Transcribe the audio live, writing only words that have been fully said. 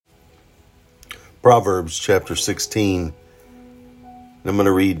Proverbs chapter 16. And I'm going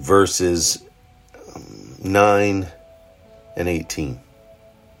to read verses 9 and 18.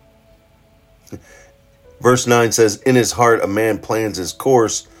 Verse 9 says, "In his heart a man plans his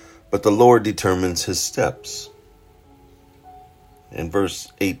course, but the Lord determines his steps." And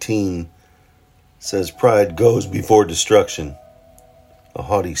verse 18 says, "Pride goes before destruction, a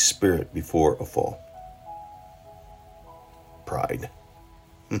haughty spirit before a fall." Pride.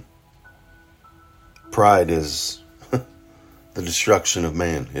 Pride is the destruction of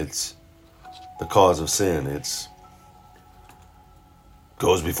man. It's the cause of sin. It's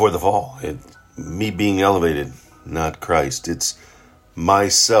goes before the fall. Me being elevated, not Christ. It's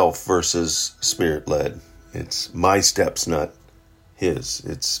myself versus spirit-led. It's my steps, not his.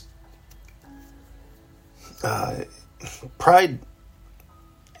 It's pride,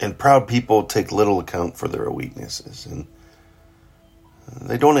 and proud people take little account for their weaknesses, and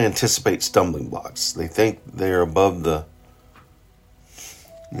they don't anticipate stumbling blocks. They think they're above the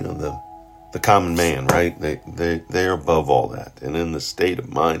common man, right? They're above all that. And in the state of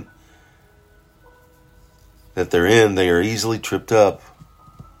mind that they're in, they are easily tripped up.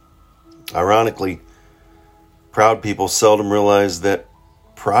 Ironically, proud people seldom realize that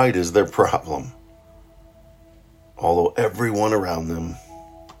pride is their problem, although everyone around them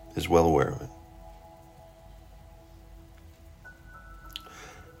is well aware of it.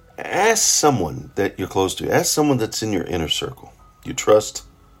 Ask someone that you're close to. Ask someone that's in your inner circle. You trust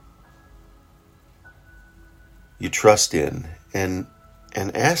in, and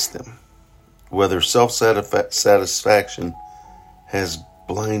ask them whether self-satisfaction has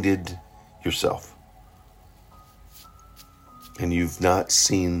blinded yourself and you've not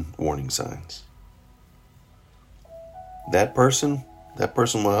seen warning signs. That person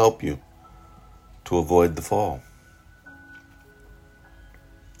will help you to avoid the fall.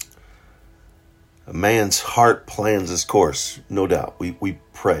 A man's heart plans his course, no doubt. We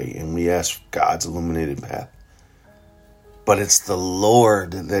pray and we ask God's illuminated path. But it's the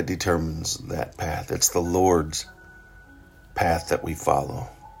Lord that determines that path. It's the Lord's path that we follow.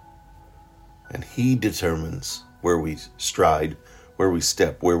 And He determines where we stride, where we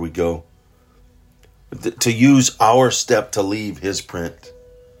step, where we go. To use our step to leave His print.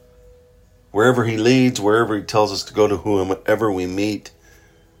 Wherever He leads, wherever He tells us to go, to whomever we meet,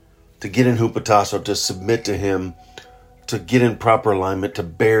 to get in hupotasso, to submit to Him, to get in proper alignment, to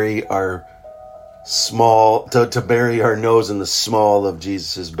bury our to bury our nose in the small of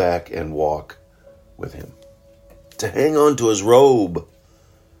Jesus' back and walk with Him. To hang on to His robe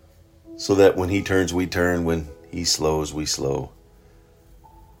so that when He turns, we turn. When He slows, we slow.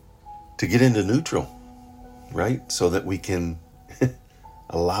 To get into neutral, right? So that we can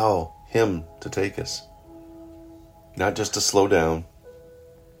allow Him to take us. Not just to slow down.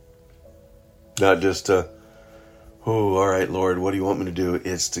 Not just to, all right, Lord, what do you want me to do?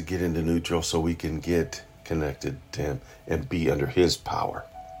 It's to get into neutral so we can get connected to Him and be under His power.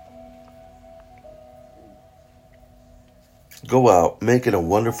 Go out, make it a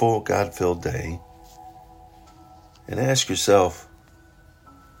wonderful, God-filled day, and ask yourself,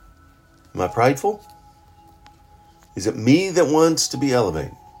 am I prideful? Is it me that wants to be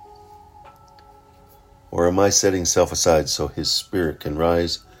elevated? Or am I setting self aside so His Spirit can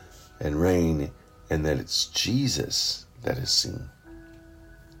rise and reign, and that it's Jesus that is seen,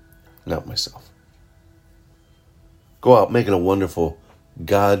 not myself? Go out making a wonderful,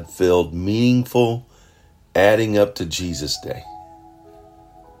 God-filled, meaningful, adding up to Jesus day.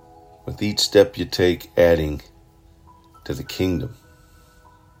 With each step you take, adding to the kingdom.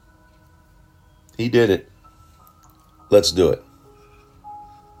 He did it. Let's do it.